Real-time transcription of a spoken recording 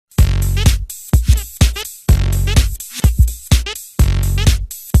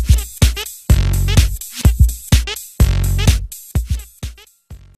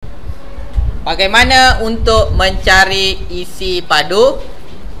Bagaimana untuk mencari isi padu?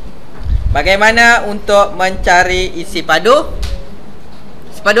 Bagaimana untuk mencari isi padu?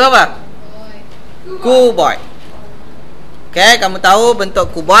 Isi padu apa? Kuboid. Okey, kamu tahu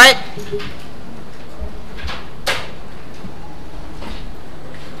bentuk kuboid?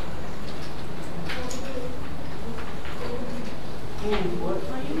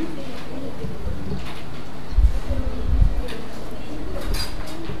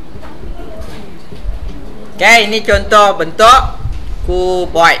 Okay, ini contoh bentuk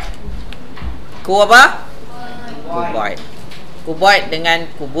kuboid. Ku apa? Kuboid. Kuboid dengan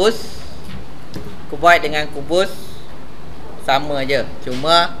kubus. Kuboid dengan kubus sama je,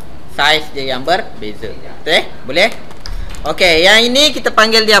 cuma saiz dia yang berbeza. Betul? Boleh? Okey, yang ini kita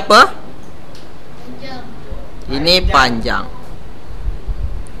panggil dia apa? Panjang. Ini panjang.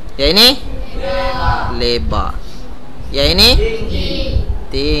 Yang ini? Lebar. Yang ini?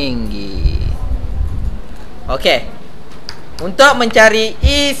 Tinggi. Okey. Untuk mencari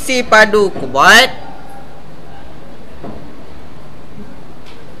isi padu kuboid,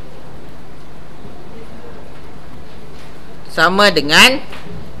 sama dengan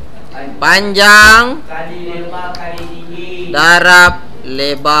panjang kali lebar kali tinggi, darab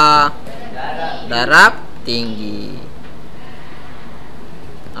lebar darab tinggi.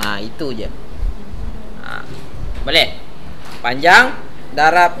 Itu je. Boleh? Panjang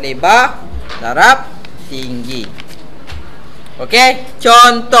darab lebar darab tinggi. Okey,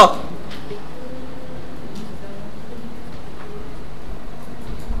 contoh.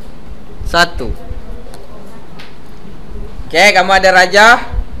 Satu. Okey, kamu ada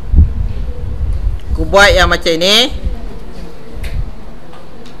rajah kuboid yang macam ini.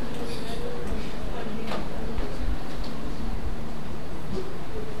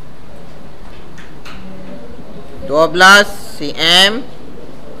 cm,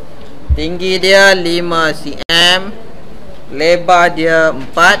 tinggi dia 5 cm, lebar dia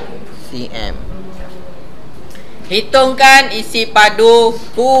 4 cm. Hitungkan isi padu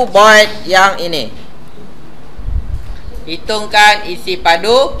kuboid yang ini. Hitungkan isi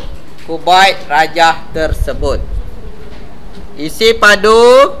padu kuboid rajah tersebut. Isi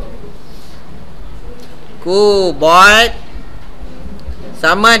padu kuboid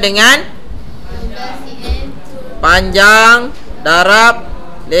sama dengan panjang darab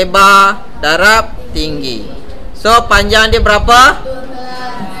lebar darab tinggi. So panjang dia berapa?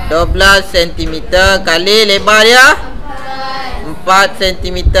 12 cm kali lebar dia 4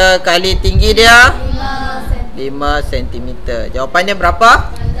 cm kali tinggi dia 5 cm. Jawapannya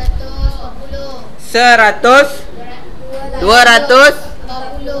berapa?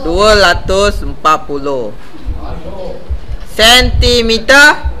 240 cm.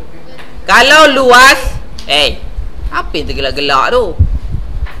 Kalau luas, apa yang tergelak-gelak tu?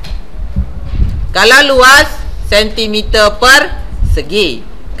 Kalau luas sentimeter persegi.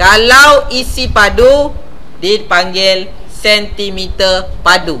 Kalau isi padu dipanggil sentimeter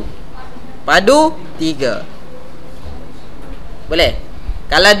padu. Padu 3. Boleh?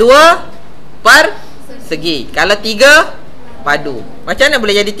 Kalau 2 persegi. Kalau 3 padu. Macam mana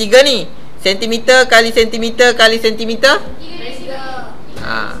boleh jadi 3 ni? Sentimeter kali sentimeter kali sentimeter?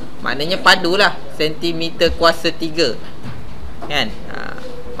 3. Maknanya padu lah. Sentimeter kuasa 3. Kan?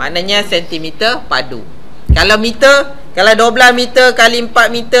 Maknanya sentimeter padu. Kalau meter, kalau 12 meter kali 4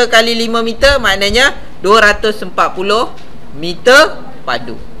 meter kali 5 meter, maknanya 240 meter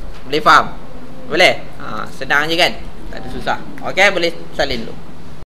padu. Boleh faham? Boleh? Senang je kan? Tak ada susah. Okey, boleh salin dulu.